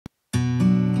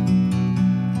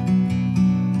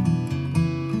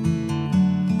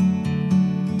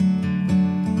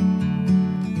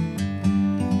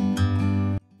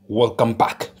Welcome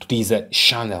back to this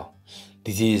channel.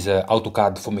 This is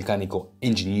AutoCAD for Mechanical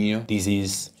Engineer. This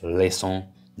is lesson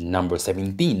number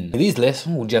 17. In this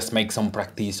lesson, we'll just make some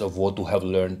practice of what you have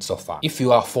learned so far. If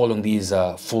you are following this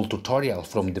full tutorial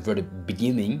from the very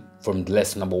beginning, from the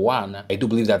lesson number 1, I do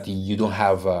believe that you don't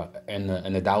have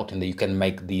any doubt and that you can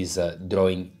make this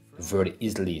drawing very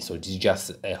easily. So this is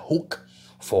just a hook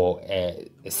for a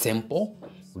sample.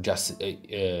 We're just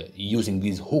using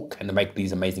this hook and make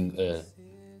this amazing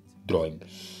drawing.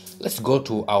 Let's go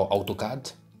to our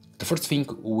AutoCAD. The first thing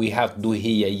we have to do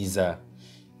here is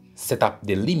set up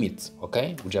the limits.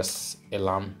 Okay, we just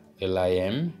lim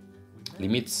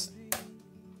limits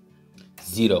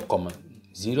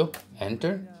 0,0,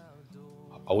 enter.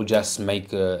 I will just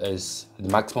make as the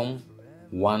maximum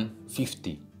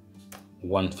 150,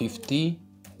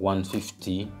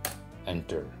 150,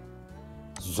 enter.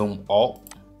 Zoom out,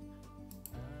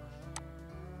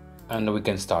 and we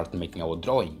can start making our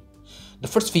drawing. The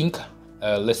first thing,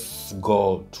 let's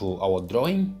go to our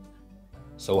drawing.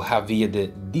 So we have here the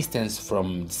distance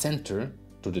from the center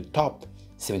to the top,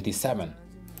 77.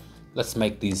 Let's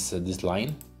make this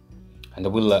line, and I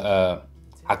will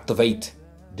activate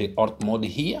the art mode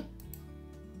here.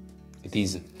 It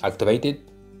is activated.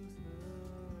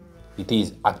 It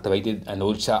is activated, and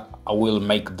also I will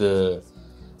make the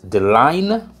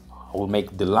line. I will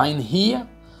make the line here,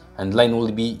 and line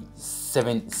will be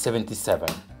 77.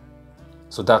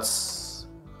 So that's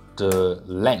the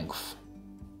length.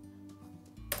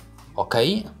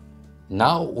 Okay,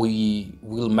 now we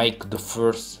will make the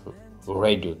first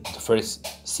radius, the first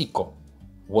seco.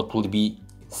 What will be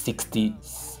 16,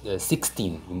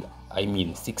 I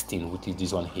mean 16, which is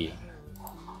this one here.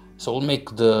 So we'll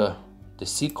make the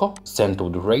seco, center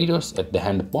of the radius at the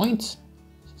end point.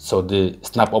 So the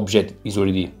snap object is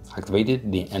already activated,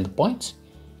 the end point.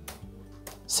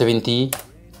 70,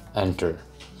 enter.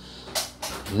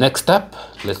 Next step,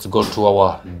 let's go to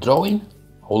our drawing.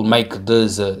 I will make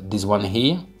this one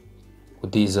here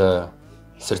with this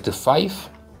 35.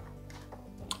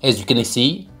 As you can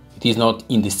see, it is not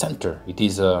in the center. It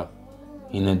is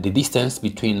in the distance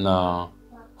between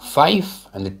 5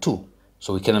 and 2.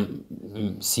 So we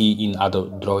can see in other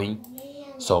drawing.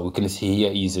 So we can see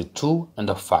here is a 2 and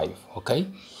a 5. Okay,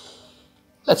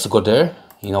 let's go there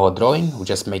in our drawing. We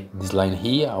just make this line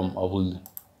here. I will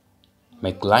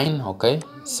make line, okay,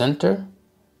 center,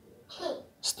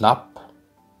 snap,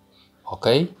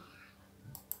 okay,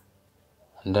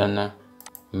 and then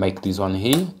make this one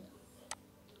here,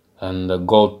 and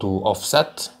go to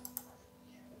offset.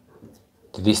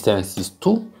 The distance is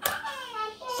 2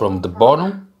 from the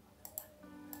bottom,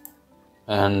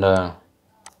 and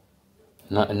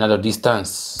another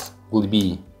distance will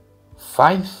be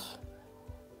 5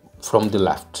 from the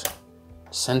left,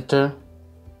 center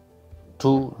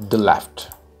to the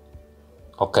left.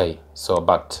 Okay, so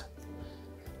but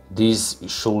this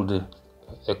should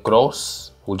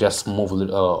cross. We'll just move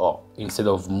instead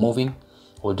of moving,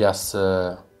 we'll just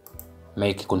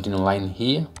make a continuous line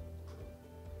here.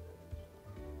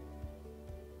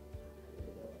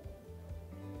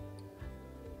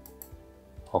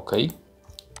 Okay,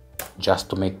 just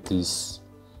to make this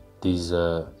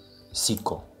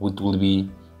seco, which will be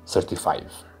 35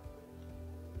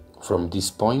 from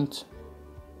this point.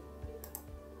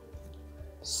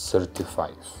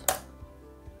 35.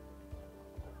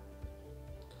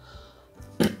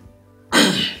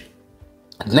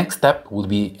 Next step will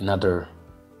be another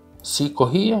seco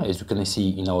here, as you can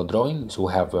see in our drawing. So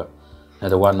we have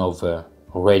another one of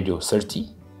radius 30.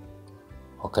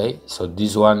 Okay, so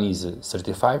this one is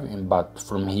 35, but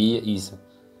from here is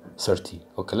 30.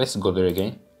 Okay, let's go there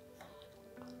again.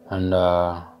 And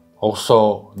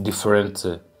also different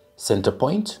center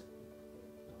point,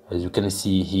 as you can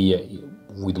see here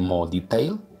with more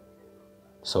detail.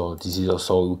 So this is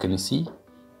also, you can see,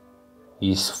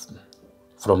 is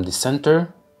from the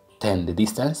center 10 the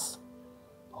distance.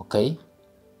 Okay,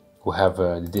 we have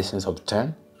the distance of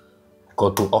 10.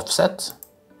 Go to offset,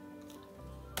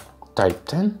 type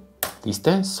 10,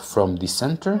 distance from the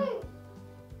center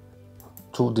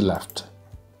to the left.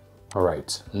 All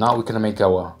right, now we can make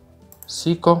our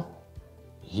seco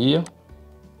here,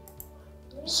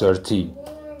 30,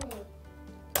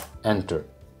 enter.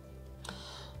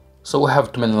 So we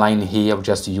have two main line here. We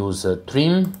just use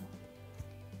trim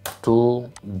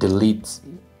to delete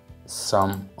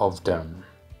some of them,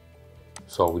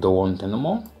 so we don't want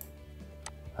anymore,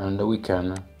 and we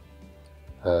can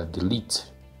delete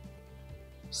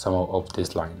some of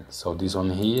this line. So this one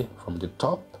here from the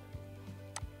top,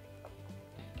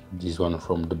 this one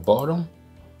from the bottom,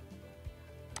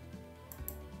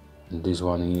 this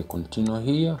one here continue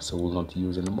here, so we'll not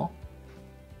use anymore.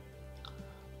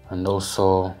 and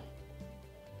also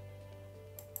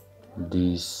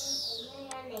this,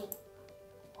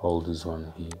 all this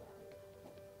one here.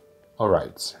 All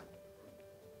right,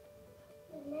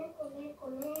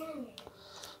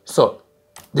 so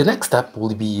the next step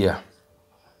will be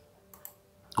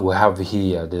we have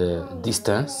here the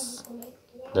distance.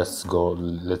 Let's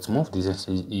move. This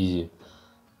is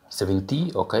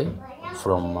 70, okay,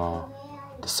 from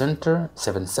the center,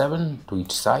 7 to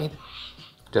each side.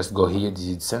 Just go here, this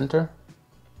is the center,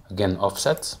 again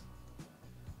offset,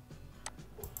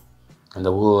 and I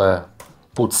will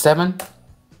put 7,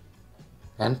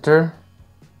 enter,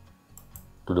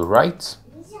 to the right,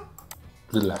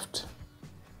 to the left.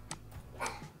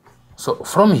 So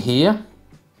from here,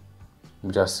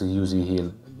 just using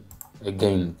here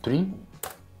again trim,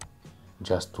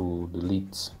 just to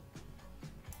delete.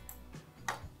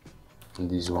 And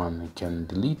this one I can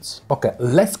delete. Okay,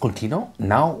 let's continue.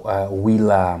 Now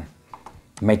we'll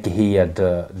make here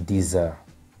this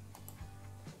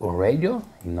radio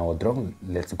in our drawing.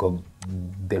 Let's go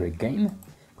there again.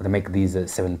 I'm gonna make this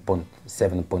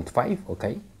 7.5,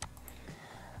 okay?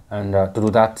 And to do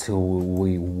that,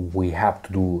 we have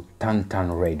to do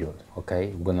tan radio,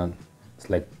 okay? We're gonna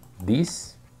select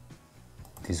this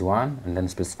one, and then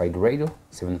specify the radio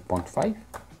 7.5.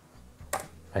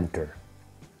 Enter.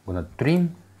 I'm gonna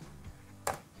trim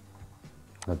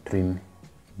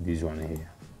this one here.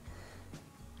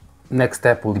 Next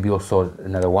step will be also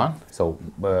another one, so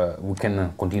we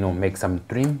can continue make some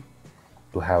trim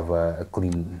to have a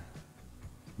clean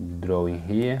drawing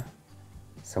here.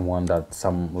 Some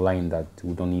line that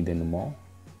we don't need anymore,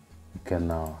 you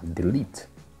can delete,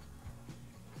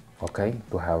 okay,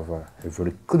 to have a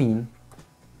very clean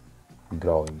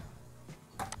drawing,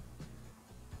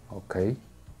 okay,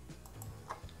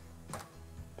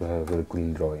 to have a very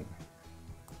clean drawing.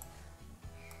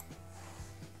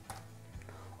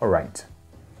 All right,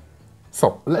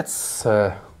 so let's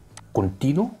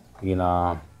continue. We're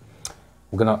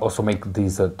gonna also make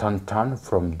this turn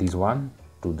from this one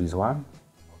to this one,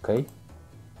 okay.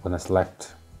 I'm gonna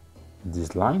select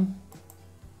this line,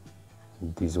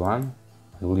 this one,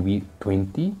 it will be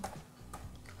 20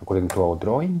 according to our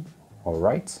drawing. All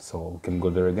right, so we can go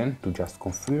there again to just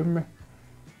confirm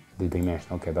the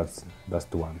dimension. Okay, that's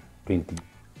the one, 20.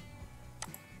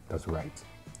 That's right.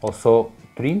 Also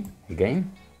trim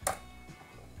again.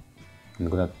 I'm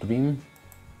gonna trim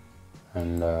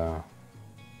and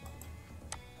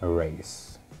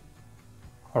erase.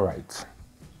 All right.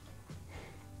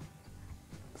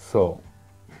 So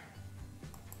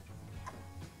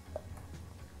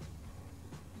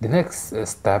the next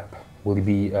step will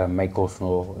be make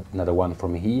also another one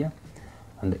from here.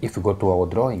 And if we go to our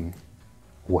drawing,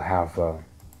 we have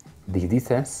the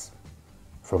distance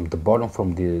from the bottom,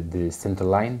 from the center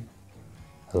line,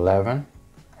 11,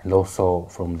 and also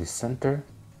from the center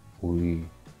we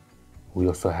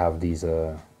also have these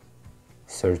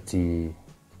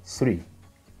 33.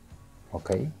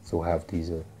 Okay, so we have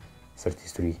these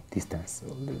 33 distance.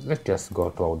 So let's just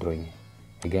go to our drawing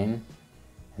again,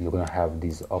 and we're gonna have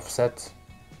this offset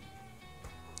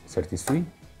 33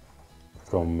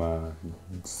 from the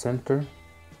center.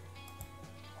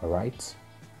 All right,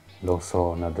 and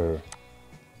also another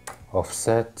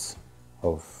offset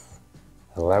of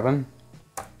 11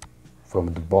 from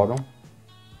the bottom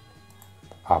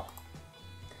up.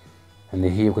 And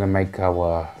here we're gonna make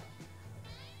our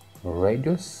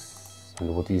radius.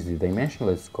 And what is the dimension?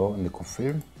 Let's go and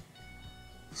confirm.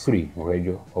 3,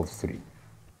 radio of 3,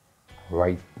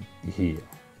 right here.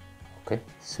 Okay,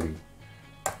 3.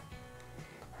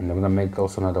 And I'm gonna make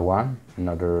also another one,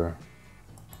 another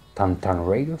tan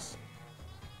radius,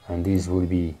 and this will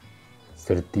be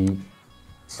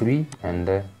 33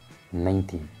 and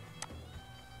 19.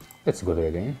 Let's go there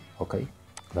again. Okay, I'm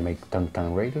gonna make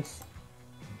tan radius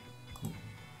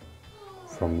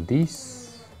from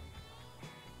this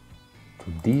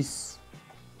to this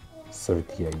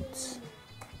 38.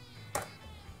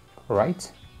 All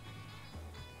right,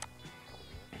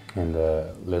 and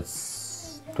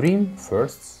let's trim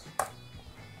first.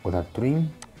 I'm gonna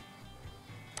trim.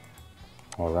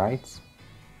 All right,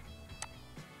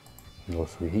 and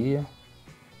also here.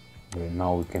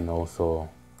 Now we can also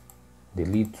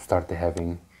delete to start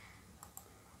having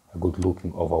a good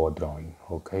looking of our drawing.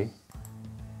 Okay.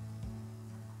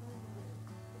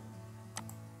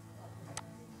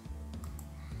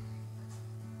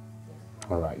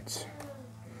 All right.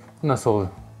 And also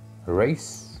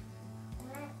erase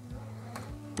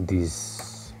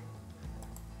this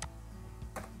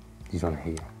one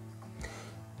here.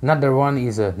 Another one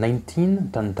is a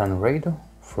 19 tan radio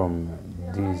from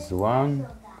this one,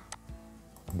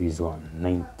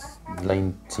 19,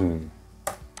 19.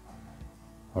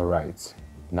 Alright,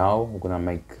 now I'm gonna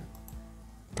make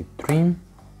the trim,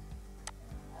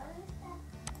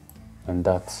 and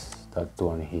that's that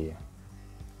one here.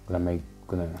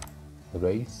 Gonna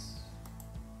erase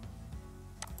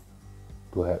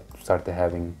to start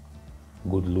having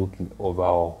good looking of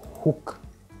our hook.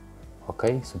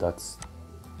 Okay, so that's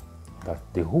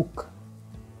the hook,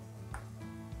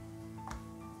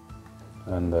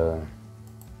 and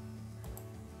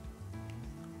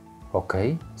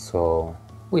okay, so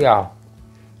we are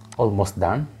almost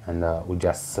done, and we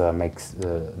just make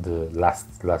the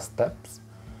last steps,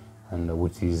 and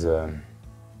which is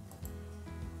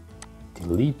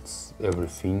delete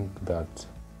everything that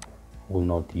will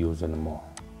not use anymore.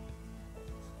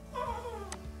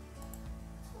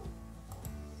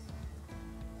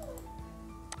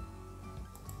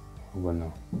 We're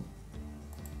gonna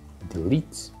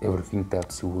delete everything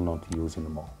that you will not use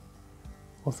anymore.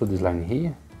 Also this line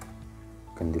here,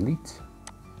 you can delete.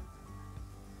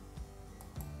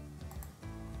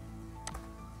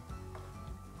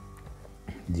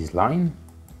 This line,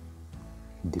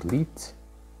 delete.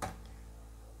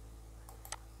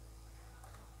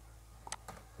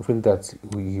 Everything that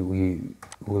we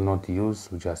will not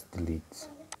use, we just delete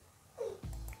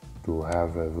to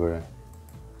have a very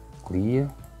clear.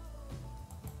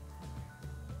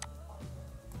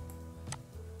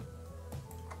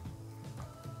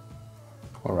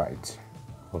 Alright,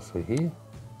 also here.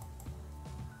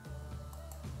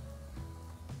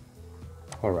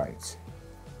 Alright,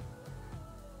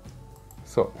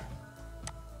 so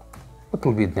what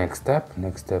will be the next step?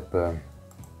 Next step,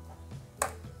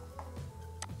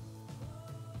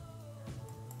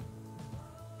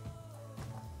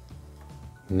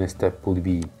 will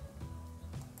be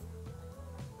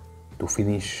to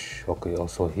finish. Okay,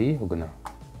 also here we're gonna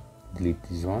delete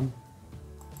this one.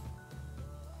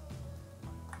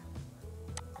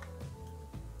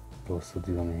 Also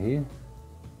this one here.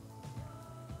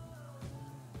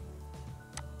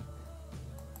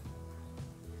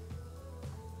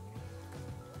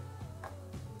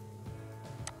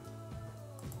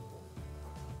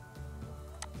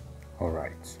 All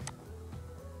right.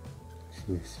 So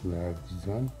we still have this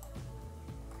one.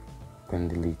 Can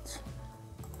delete.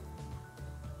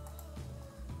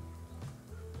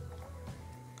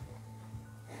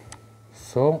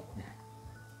 So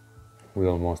we're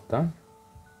almost done.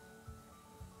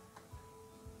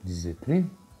 This is a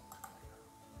trim.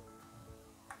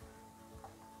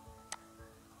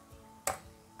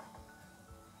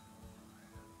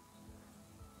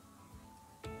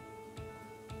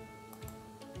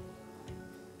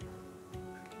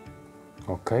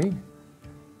 Okay.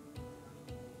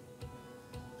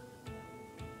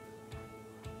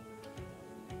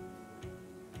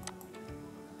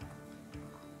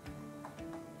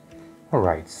 All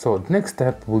right, so the next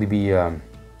step will be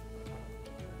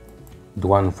the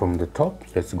one from the top.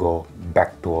 Let's go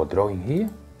back to our drawing here,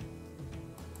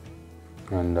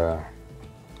 and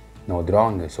now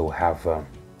drawing. So we have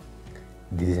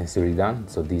this is already done.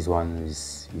 So this one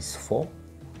is 4,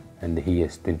 and here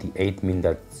is 28. Mean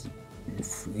that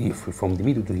if from the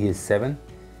middle to here is 7,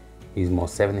 is more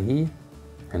 7 here,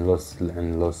 and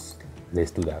loss.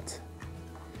 Let's do that.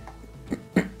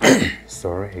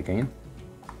 Sorry again.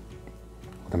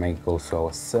 To make also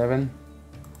a 7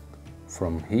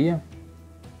 from here.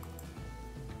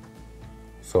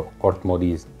 So court mode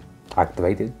is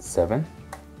activated, 7.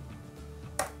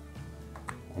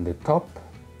 On the top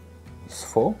is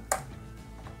 4.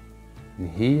 And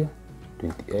here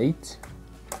 28.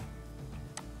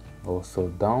 Also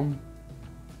down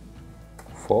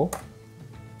 4.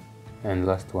 And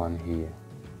last one here.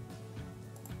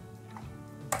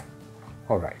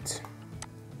 Alright.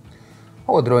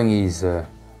 Our drawing is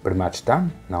pretty much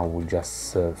done. Now we'll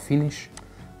just finish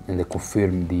and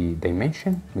confirm the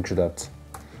dimension. Make sure that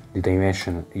the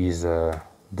dimension is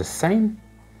the same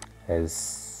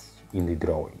as in the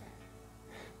drawing.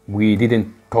 We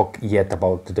didn't talk yet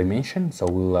about the dimension,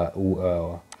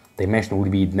 so dimension will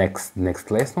be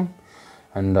next lesson.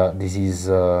 And this is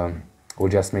we'll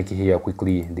just make here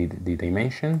quickly the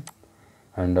dimension.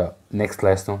 And next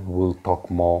lesson we'll talk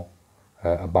more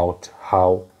about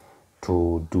how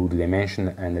to do the dimension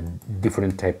and the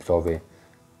different types of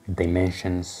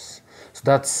dimensions. So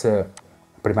that's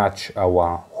pretty much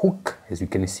our hook, as you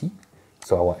can see.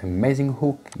 So our amazing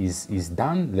hook is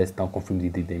done. Let's now confirm the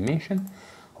dimension.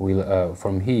 We'll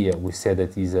from here we said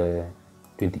that is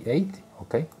 28.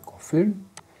 Okay, confirm.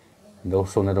 And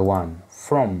also another one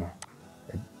from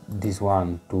this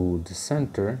one to the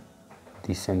center.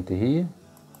 This center here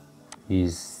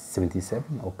is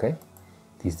 77. Okay,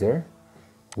 it is there.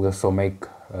 We also make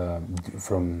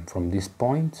from this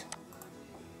point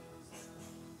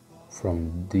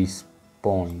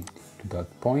to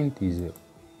that point is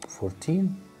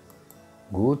 14.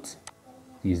 Good,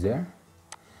 is there.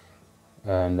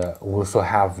 And we also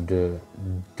have the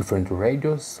different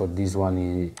radius. So this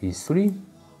one is 3,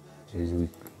 as we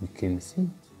can see,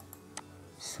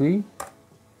 3,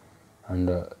 and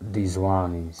this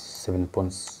one is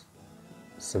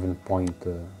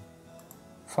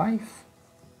 7.5.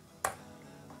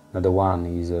 Another one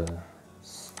is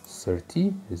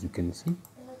 30, as you can see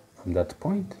from that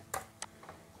point.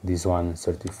 This one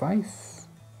 35.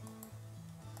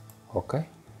 Okay,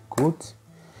 good.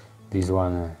 This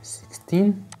one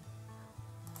 16.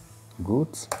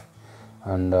 Good.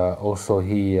 And also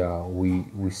here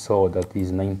we saw that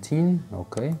is 19.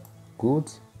 Okay, good.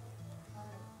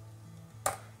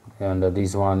 And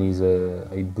this one is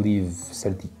I believe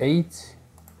 38.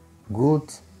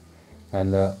 Good.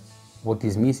 And what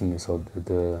is missing? So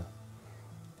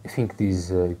I think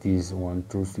this it is 1,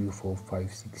 2, 3, 4,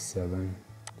 5, 6, 7.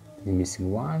 The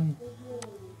missing one.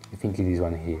 I think it is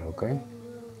one here. Okay,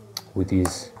 which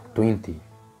is 20.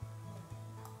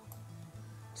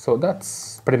 So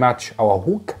that's pretty much our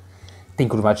hook.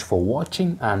 Thank you very much for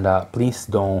watching, and please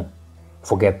don't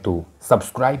forget to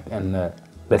subscribe, and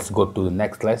let's go to the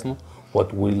next lesson.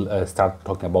 What we'll start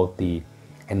talking about the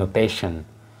annotation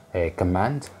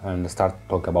command and start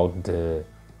talking about the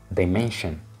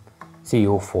dimension. See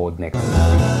you for the next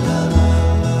video.